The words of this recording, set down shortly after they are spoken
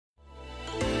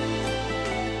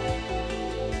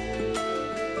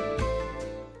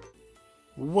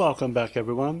Welcome back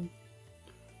everyone.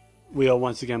 We are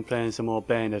once again playing some more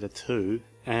Bayonetta 2,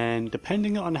 and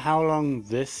depending on how long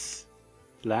this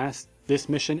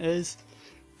mission is,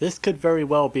 this could very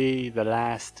well be the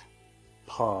last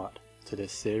part to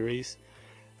this series,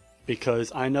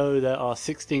 because I know there are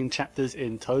 16 chapters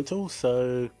in total,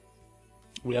 so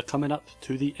we are coming up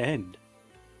to the end.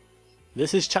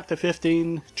 This is chapter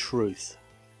 15, Truth.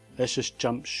 Let's just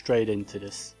jump straight into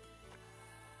this.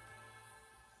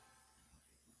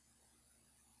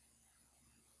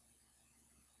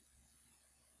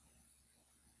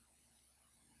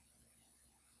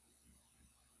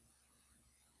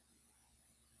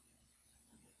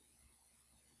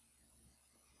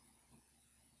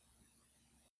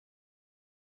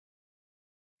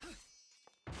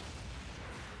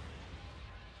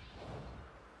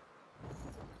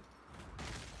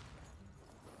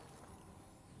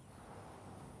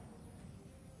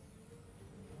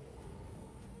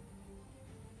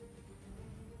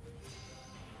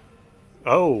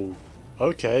 Oh,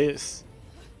 okay, it's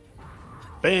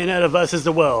Bayonetta versus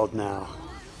the world now.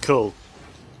 Cool.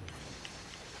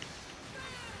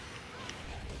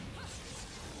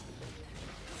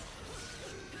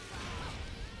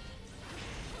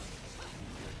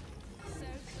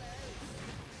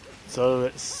 So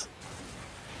it's...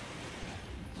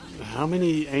 how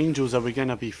many angels are we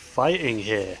gonna be fighting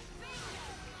here?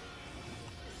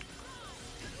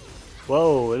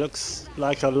 Whoa, it looks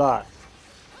like a lot.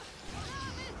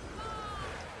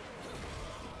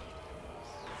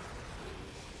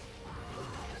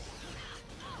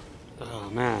 Oh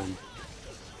man.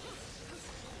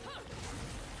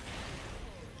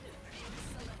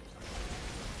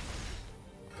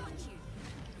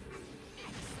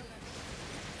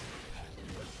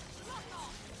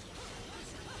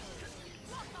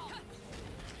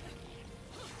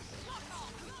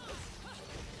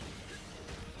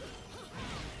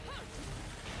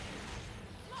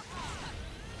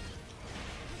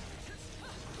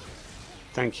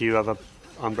 Thank you, other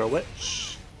Umbra Witch.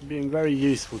 You're being very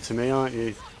useful to me, aren't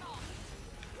you?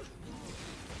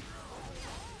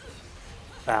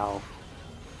 Ow.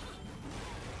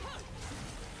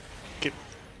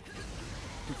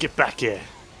 Get back here.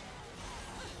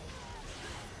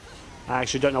 I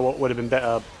actually don't know what would have been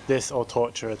better, this or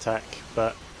torture attack,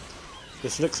 but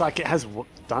this looks like it has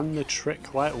done the trick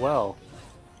quite well.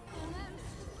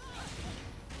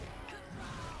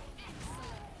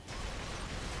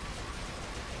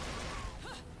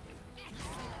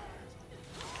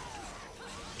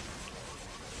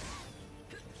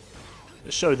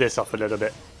 Let's show this off a little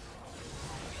bit.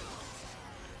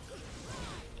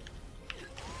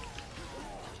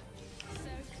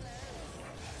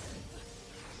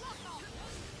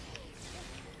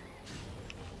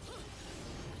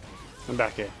 I'm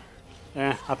back here.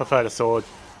 I prefer the sword.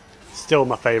 Still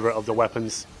my favourite of the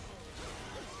weapons.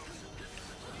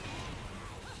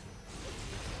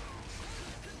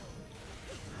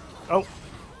 Oh!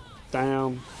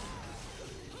 Damn.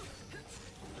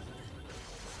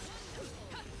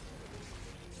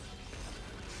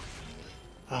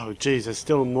 Oh jeez, there's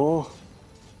still more?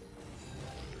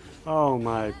 Oh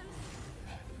my...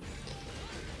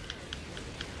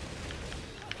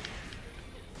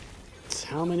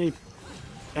 how many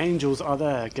angels are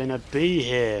there gonna be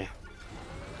here?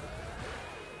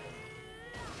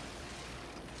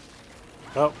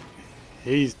 Oh,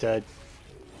 he's dead.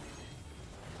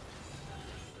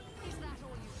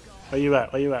 Where you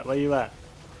at? Where you at? Where you at?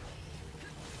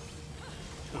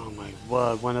 Oh my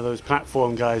word, one of those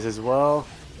platform guys as well.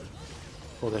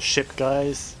 Or the ship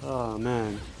guys. Oh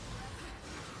man.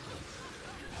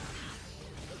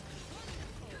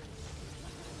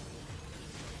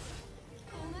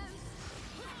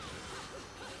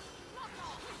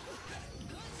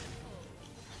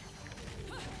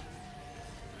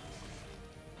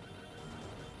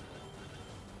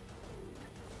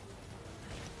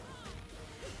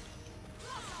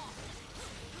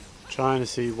 Trying to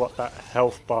see what that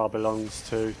health bar belongs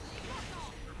to.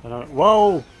 I don't...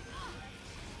 whoa!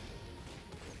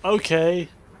 Okay.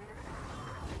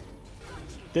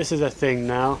 This is a thing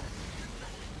now.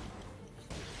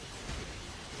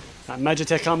 That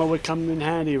Magitech armor would come in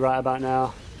handy right about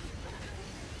now.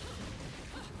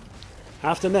 I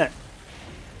have to admit,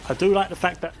 I do like the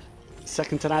fact that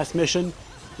second to last mission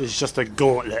is just a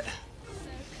gauntlet.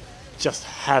 Just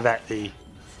have at thee.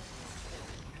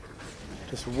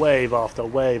 Just wave after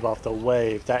wave after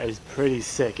wave. That is pretty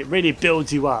sick. It really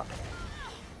builds you up.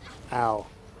 Ow.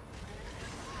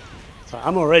 So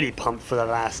I'm already pumped for the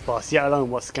last boss, yet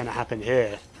alone what's going to happen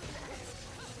here.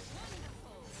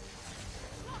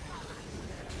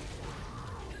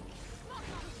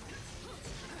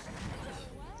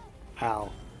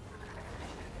 Ow.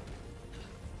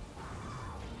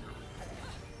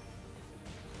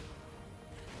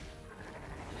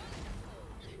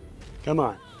 Come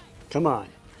on. Come on.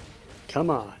 Come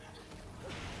on.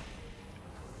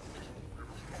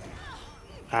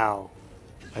 Ow.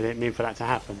 I didn't mean for that to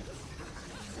happen.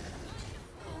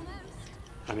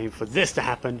 I mean for this to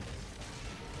happen.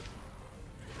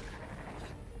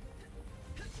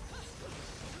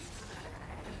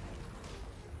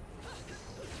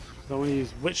 I want to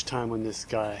use witch time on this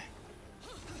guy.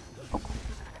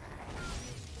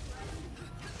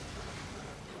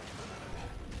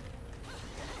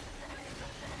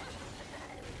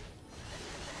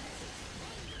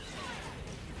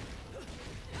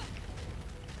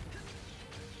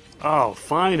 Oh,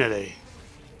 finally!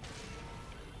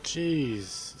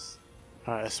 Jeez.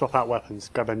 Alright, let's swap out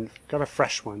weapons. Grab a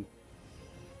fresh one.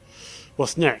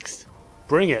 What's next?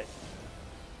 Bring it!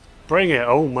 Bring it!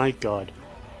 Oh my god.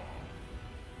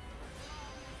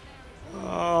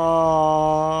 Oh,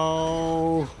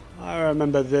 I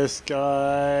remember this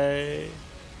guy.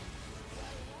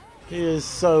 He is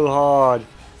so hard.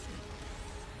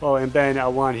 Well, in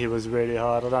Bayonetta 1 he was really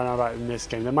hard. I don't know about in this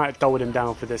game. They might have dulled him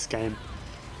down for this game.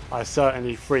 I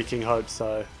certainly freaking hope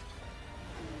so.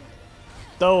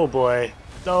 Oh boy.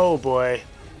 Oh boy.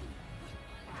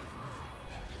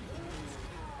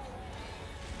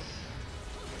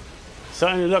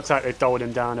 Certainly looks like they dulled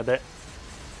him down a bit.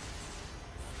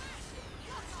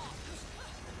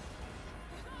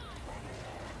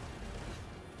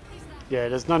 Yeah,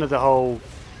 there's none of the whole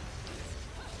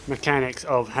mechanics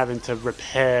of having to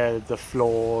repair the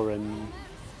floor and...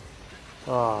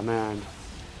 Oh man.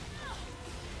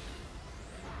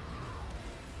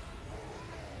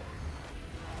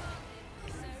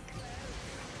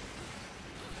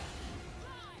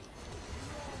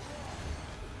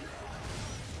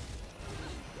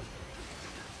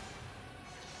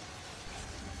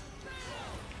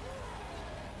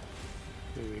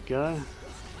 There we go.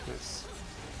 Let's...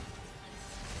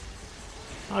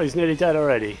 Oh, he's nearly dead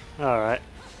already. Alright.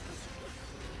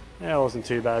 That wasn't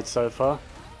too bad so far.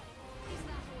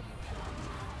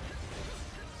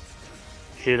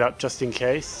 Heal up just in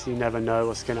case. You never know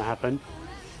what's going to happen.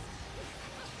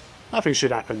 Nothing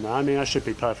should happen though. I mean, I should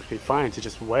be perfectly fine to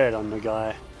just wail on the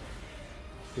guy.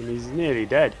 And he's nearly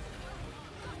dead.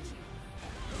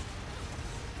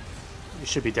 He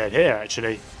should be dead here,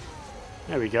 actually.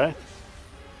 There we go.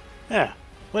 Yeah.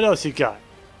 What else you got?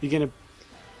 You gonna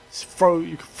throw?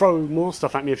 You can throw more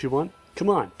stuff at me if you want. Come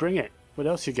on, bring it. What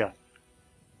else you got?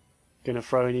 Gonna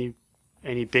throw any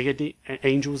bigger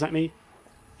angels at me?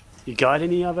 You got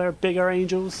any other bigger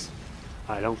angels?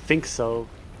 I don't think so.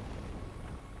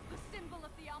 The symbol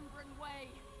of the Umbran way.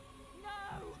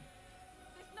 No!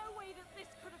 There's no way that this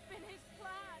could have been his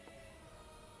plan.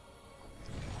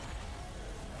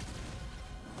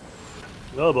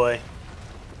 Oh boy.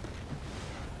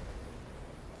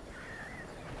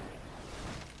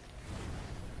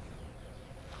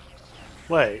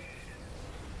 Wait.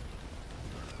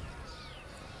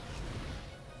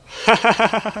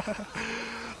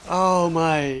 Oh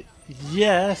my,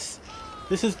 yes.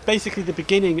 This is basically the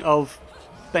beginning of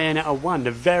Bayonetta 1,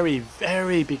 the very,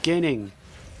 very beginning.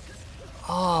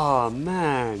 Oh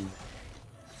man.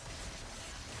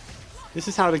 This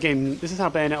is how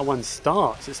Bayonetta 1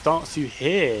 starts. It starts you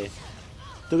here,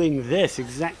 doing this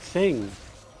exact thing.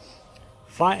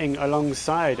 Fighting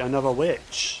alongside another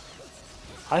witch.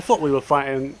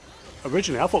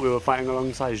 Originally I thought we were fighting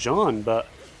alongside Jeanne, but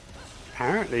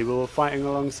apparently we were fighting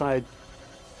alongside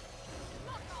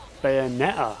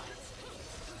Bayonetta.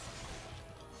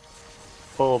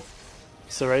 Or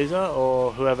Cereza,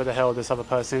 or whoever the hell this other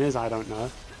person is, I don't know.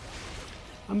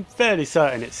 I'm fairly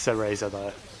certain it's Cereza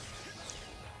though.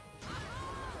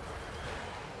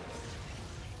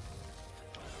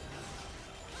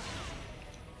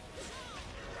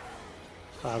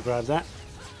 I'll grab that.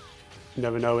 You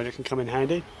never know when it can come in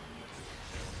handy.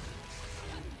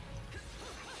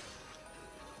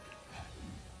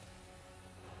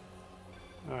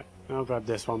 Alright, I'll grab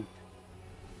this one.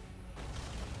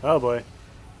 Oh boy.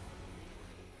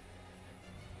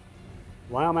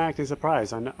 Why am I acting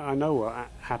surprised? I know what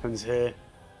happens here.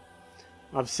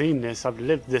 I've seen this, I've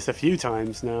lived this a few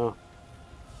times now.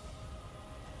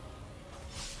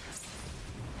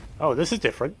 Oh, this is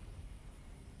different.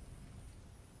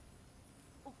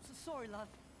 Oh, sorry, love.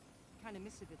 Kind of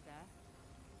miss a bit there.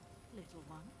 Little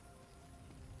one.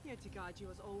 Here to guide you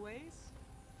as always.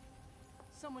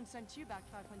 Someone sent you back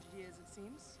 500 years, it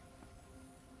seems.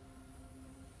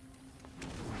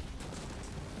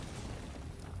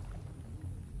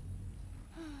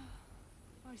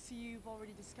 I see you've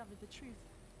already discovered the truth.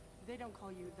 They don't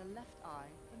call you the left eye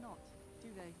for naught, do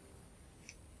they?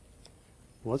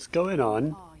 What's going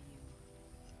on? Who are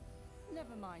you?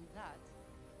 Never mind that.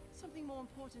 Something more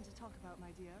important to talk about,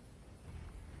 my dear.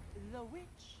 The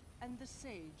witch and the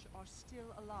sage are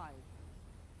still alive.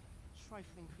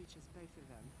 Trifling creatures, both of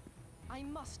them. I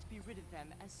must be rid of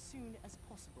them as soon as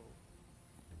possible.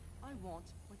 I want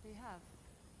what they have.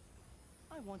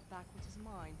 I want back what is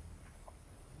mine.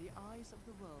 The eyes of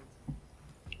the world.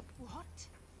 What?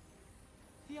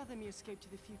 The other me escaped to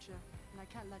the future, and I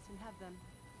can't let him have them.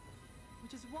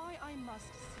 Which is why I must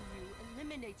see you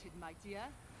eliminated, my dear.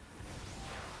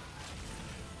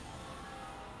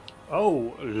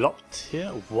 Oh, locked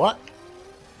here? What?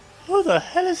 Who the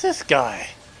hell is this guy?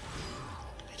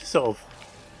 He just sort of...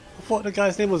 I thought the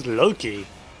guy's name was Loki.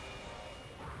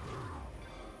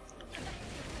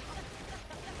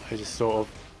 I just sort of...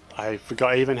 I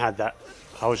forgot I even had that.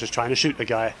 I was just trying to shoot the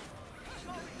guy.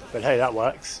 But hey, that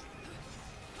works.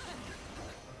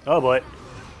 Oh boy.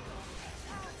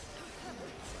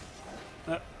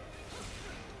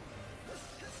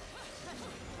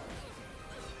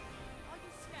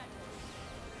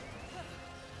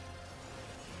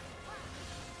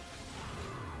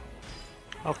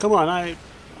 Oh, come on, I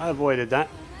avoided that.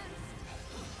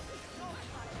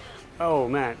 Oh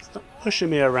man, stop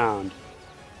pushing me around.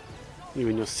 You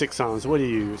and your 6 arms, what are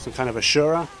you, some kind of a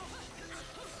Shura?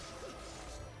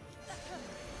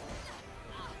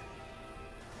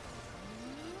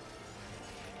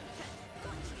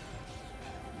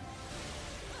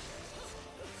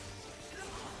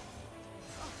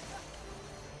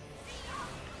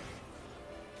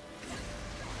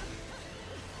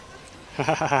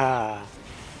 Hahaha.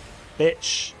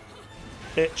 Bitch.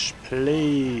 Bitch,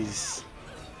 please.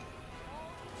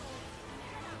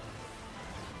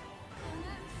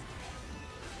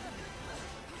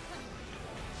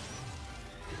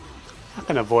 I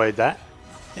can avoid that.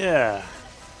 Yeah.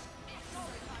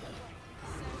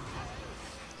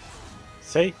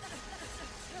 See?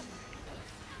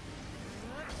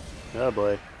 Oh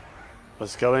boy.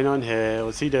 What's going on here?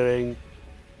 What's he doing?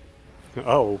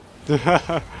 Oh.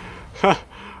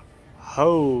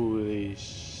 Holy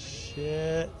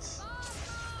shit.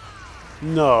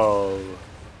 No.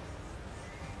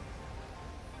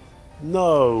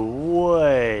 No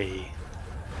way.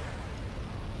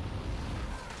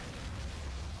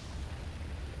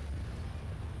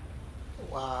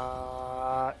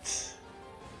 What?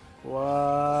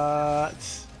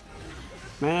 What?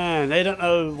 Man, they don't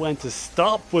know when to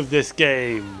stop with this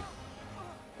game.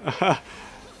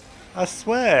 I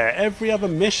swear, every other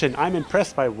mission I'm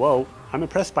impressed by. Whoa, I'm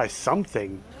impressed by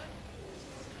something.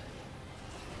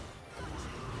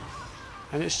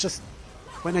 And it's just,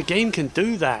 when a game can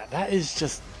do that, that is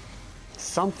just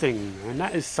something, and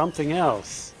that is something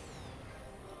else.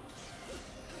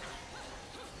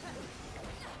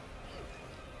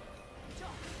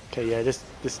 Okay, yeah,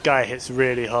 this guy hits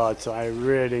really hard, so I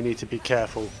really need to be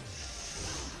careful.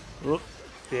 Oop.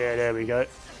 Yeah, there we go.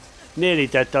 Nearly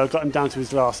dead though, got him down to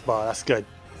his last bar, that's good.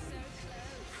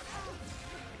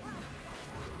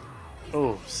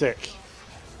 Oh, sick.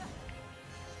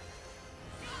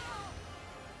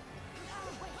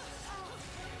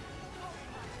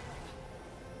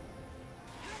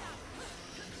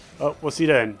 Oh, what's he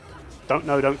doing? Don't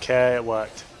know, don't care, it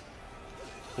worked.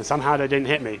 And somehow they didn't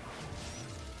hit me.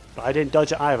 But I didn't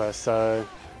dodge it either, so...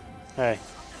 Hey.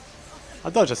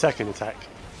 I'll dodge a second attack.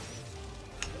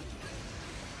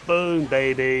 Boom,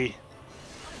 baby.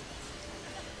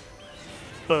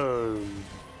 Boom.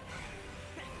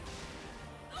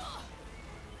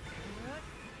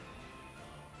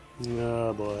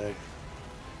 Oh boy.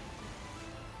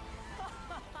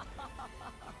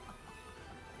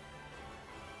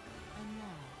 And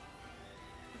now,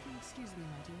 if you excuse me,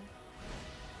 my dear.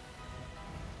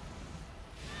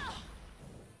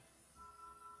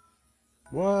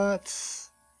 What?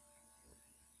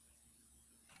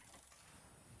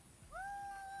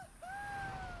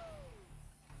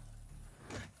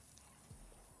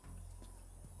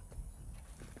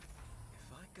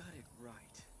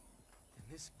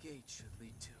 This gate should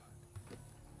lead to...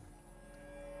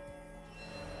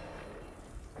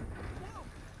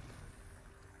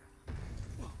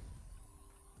 Whoa.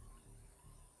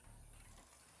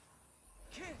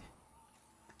 Kid!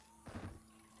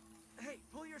 Hey,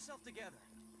 pull yourself together.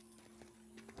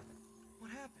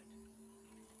 What happened?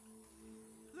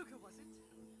 Luca, was it?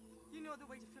 You know the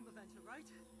way to Fimbulventr, right?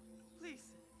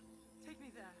 Please, take me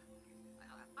there.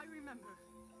 I remember.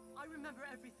 I remember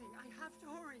everything. I have to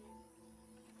hurry.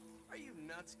 Are you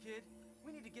nuts, kid?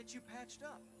 We need to get you patched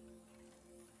up.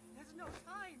 There's no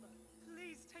time.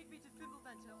 Please take me to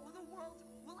Fimbulventr, or the world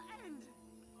will end.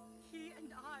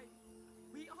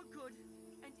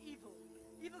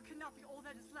 Will cannot be all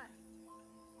that is left.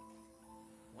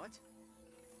 What?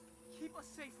 Keep us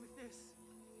safe with this.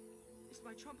 It's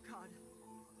my trump card.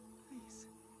 Please.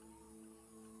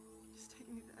 Just take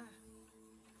me there.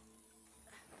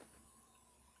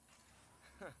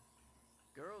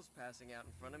 Girls passing out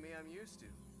in front of me I'm used to.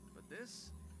 But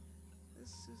this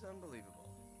is unbelievable.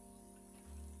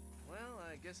 Well,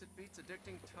 I guess it beats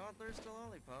addicting toddlers to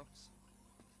lollipops.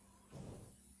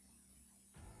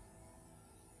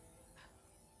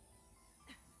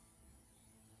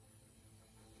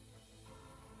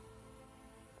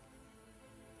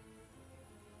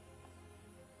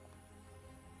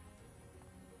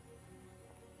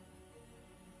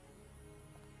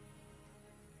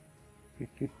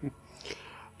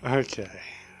 Okay.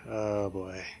 Oh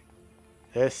boy.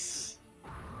 This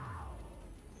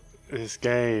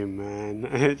game,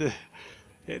 man.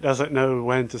 It doesn't know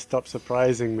when to stop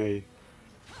surprising me.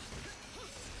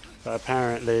 But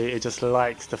apparently it just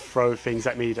likes to throw things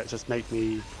at me that just make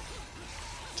me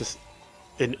just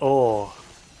in awe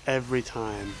every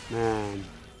time, man.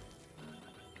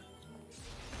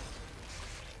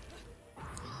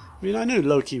 I mean, I knew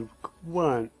Loki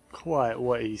weren't quite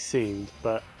what he seemed,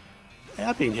 but hey,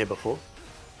 I've been here before.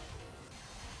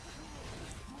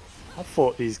 I've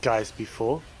fought these guys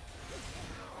before.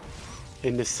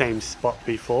 In the same spot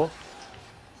before.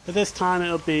 But this time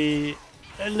it'll be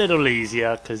a little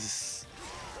easier, because,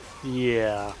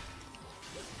 yeah.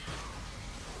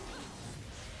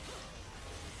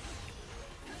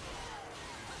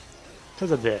 Because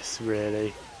of this,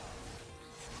 really.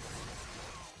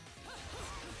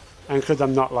 And because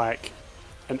I'm not like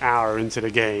an hour into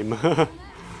the game.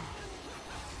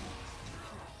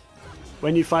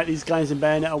 When you fight these guys in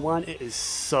Bayonetta 1, it is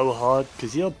so hard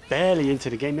because you're barely into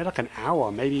the game. You're like an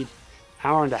hour, maybe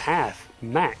hour and a half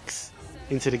max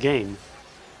into the game.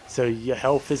 So your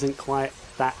health isn't quite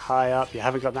that high up. You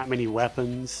haven't got that many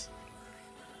weapons.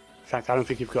 In fact, I don't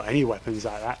think you've got any weapons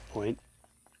at that point.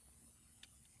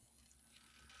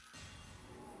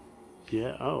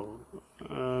 Yeah, oh.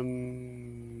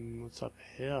 What's up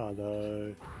here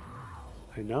though?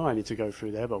 I know I need to go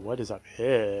through there, but what is up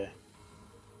here?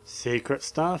 Secret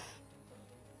stuff?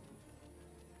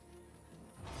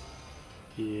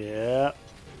 Yeah.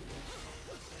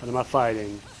 What am I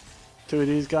fighting? Two of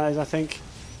these guys, I think.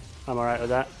 I'm alright with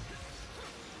that.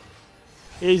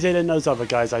 Easier than those other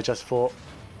guys I just fought.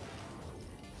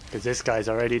 Because this guy's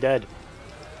already dead.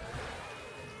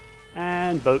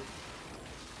 And boat.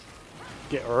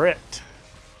 Get ripped.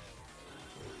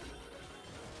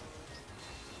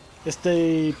 It's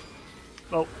the...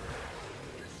 Oh.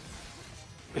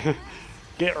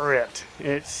 Get wrecked.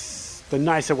 It's the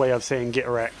nicer way of saying get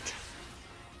wrecked.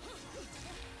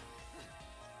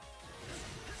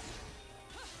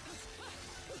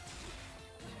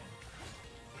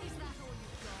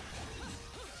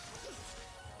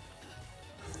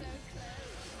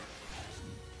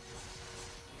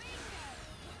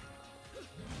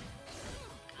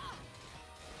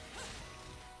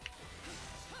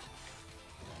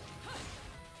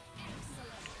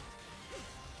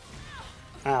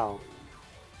 Ow.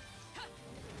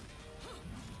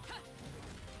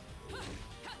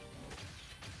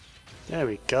 There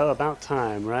we go, about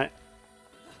time, right?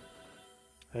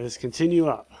 Let us continue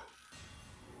up.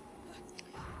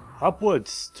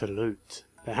 Upwards to loot.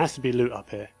 There has to be loot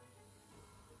up here.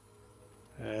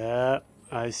 Yep,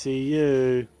 I see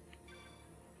you.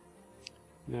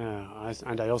 No,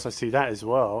 and I also see that as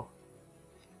well.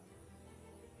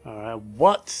 Alright,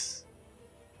 what?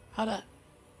 How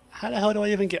the hell do I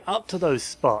even get up to those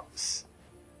spots?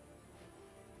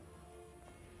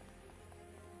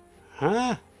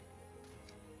 Huh?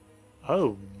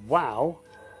 Oh, wow.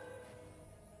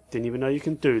 Didn't even know you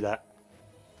can do that.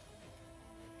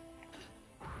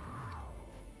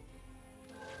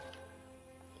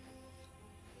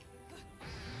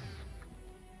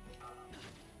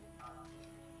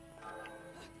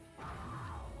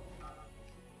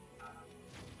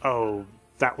 Oh,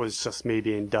 that was just me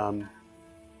being dumb.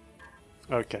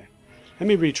 Okay, let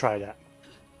me retry that.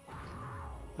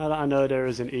 Now that I know there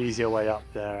is an easier way up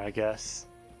there, I guess.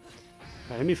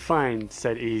 Right, let me find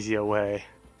said easier way.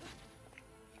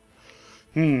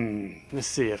 Let's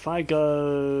see, if I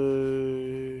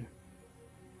go...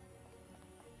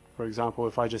 For example,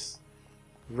 if I just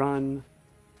run,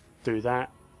 do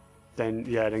that, then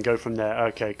yeah, then go from there.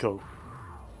 Okay, cool.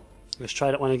 Let's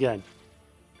try that one again.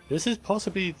 This is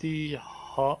possibly the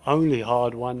only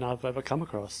hard one I've ever come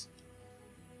across.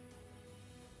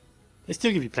 They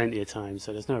still give you plenty of time,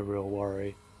 so there's no real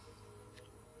worry.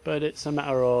 But it's a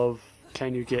matter of,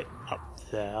 can you get up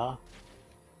there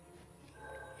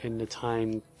in the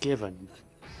time given?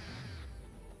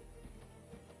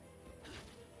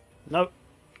 Nope.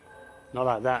 Not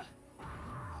like that.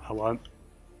 I won't.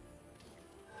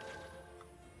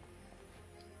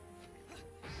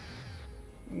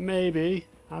 Maybe.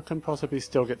 I can possibly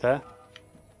still get there.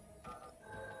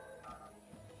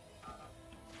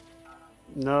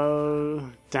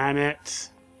 No. Damn it.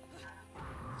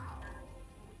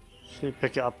 Should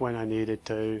pick it up when I needed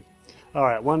to.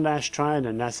 Alright, one last try and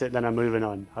then that's it. Then I'm moving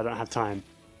on. I don't have time.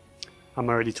 I'm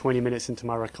already 20 minutes into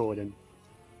my recording.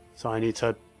 So I need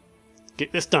to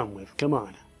get this done with. Come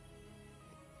on.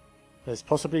 There's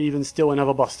possibly even still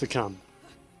another boss to come.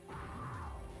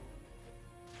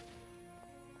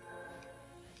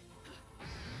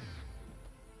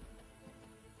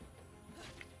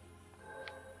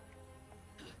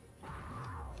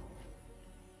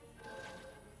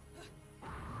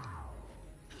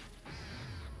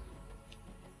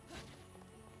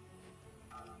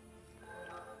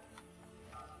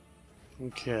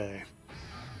 Okay.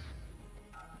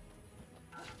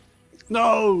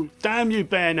 No! Damn you,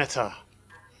 Bayonetta!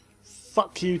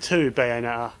 Fuck you too,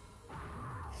 Bayonetta.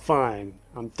 Fine.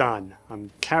 I'm done.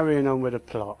 I'm carrying on with the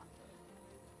plot.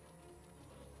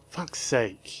 Fuck's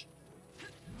sake.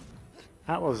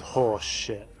 That was horse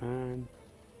shit, man.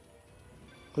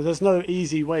 Because there's no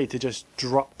easy way to just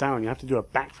drop down. You have to do a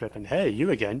backflip and hey, you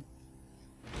again.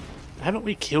 Haven't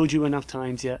we killed you enough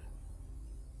times yet?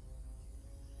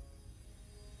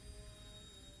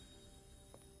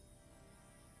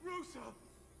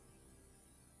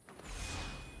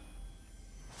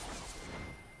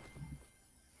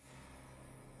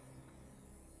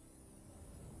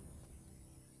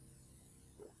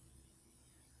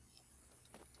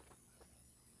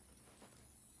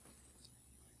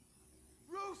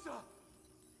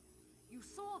 You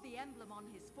saw the emblem on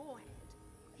his forehead.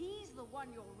 He's the one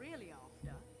you're really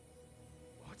after.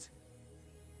 What?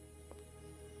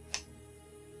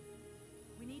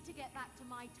 We need to get back to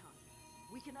my time.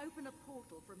 We can open a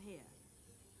portal from here.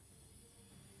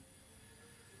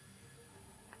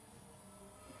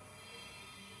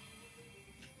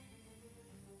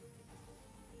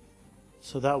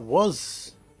 So that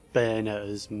was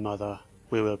Bayonetta's mother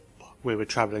we were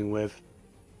travelling with.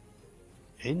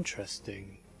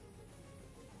 Interesting.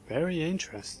 Very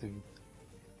interesting.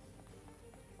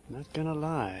 Not gonna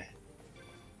lie.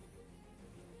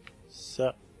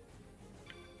 So.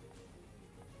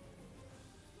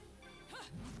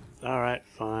 Alright,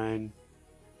 fine.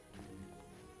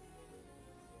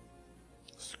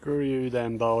 Screw you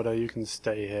then, Boulder. You can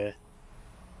stay here.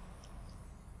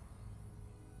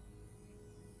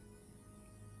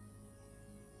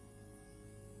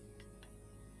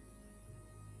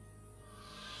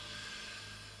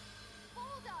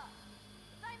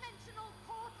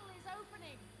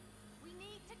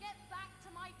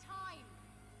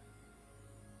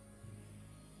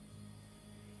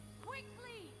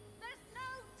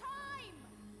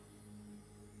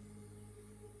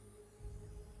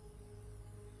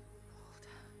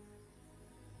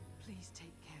 Please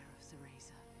take care of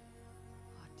Cereza.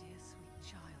 Our dear sweet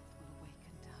child will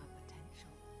awaken to her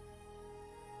potential.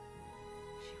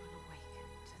 She will awaken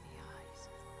to the eyes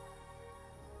of the world.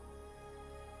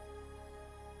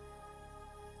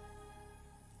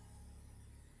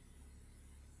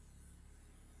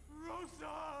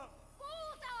 Rosa!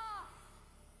 Baldur!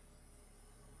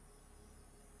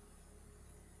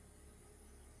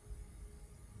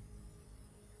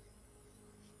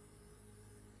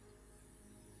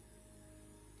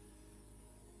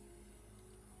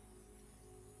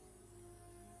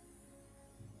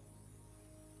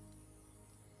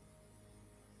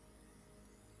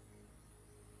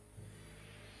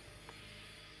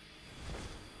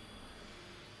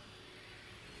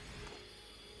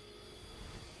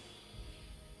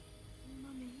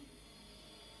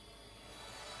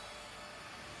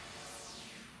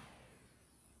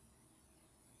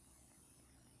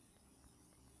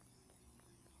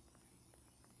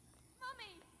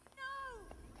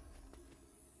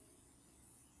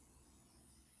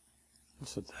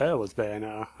 So there was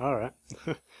Bayonetta. Alright.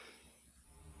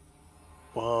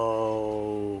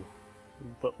 Whoa.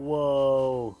 But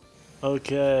whoa.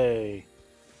 Okay.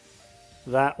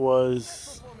 That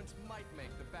was... Performance might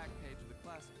make the back page of the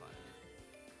classified.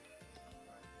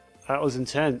 That was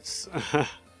intense.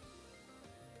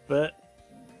 But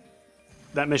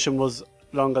that mission was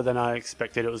longer than I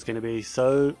expected it was going to be,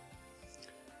 so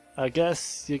I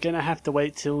guess you're going to have to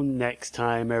wait till next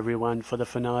time, everyone, for the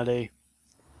finale.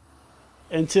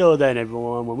 Until then,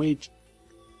 everyone, when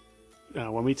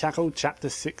we tackle Chapter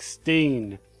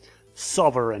 16,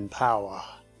 Sovereign Power.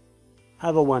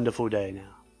 Have a wonderful day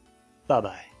now.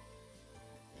 Bye-bye.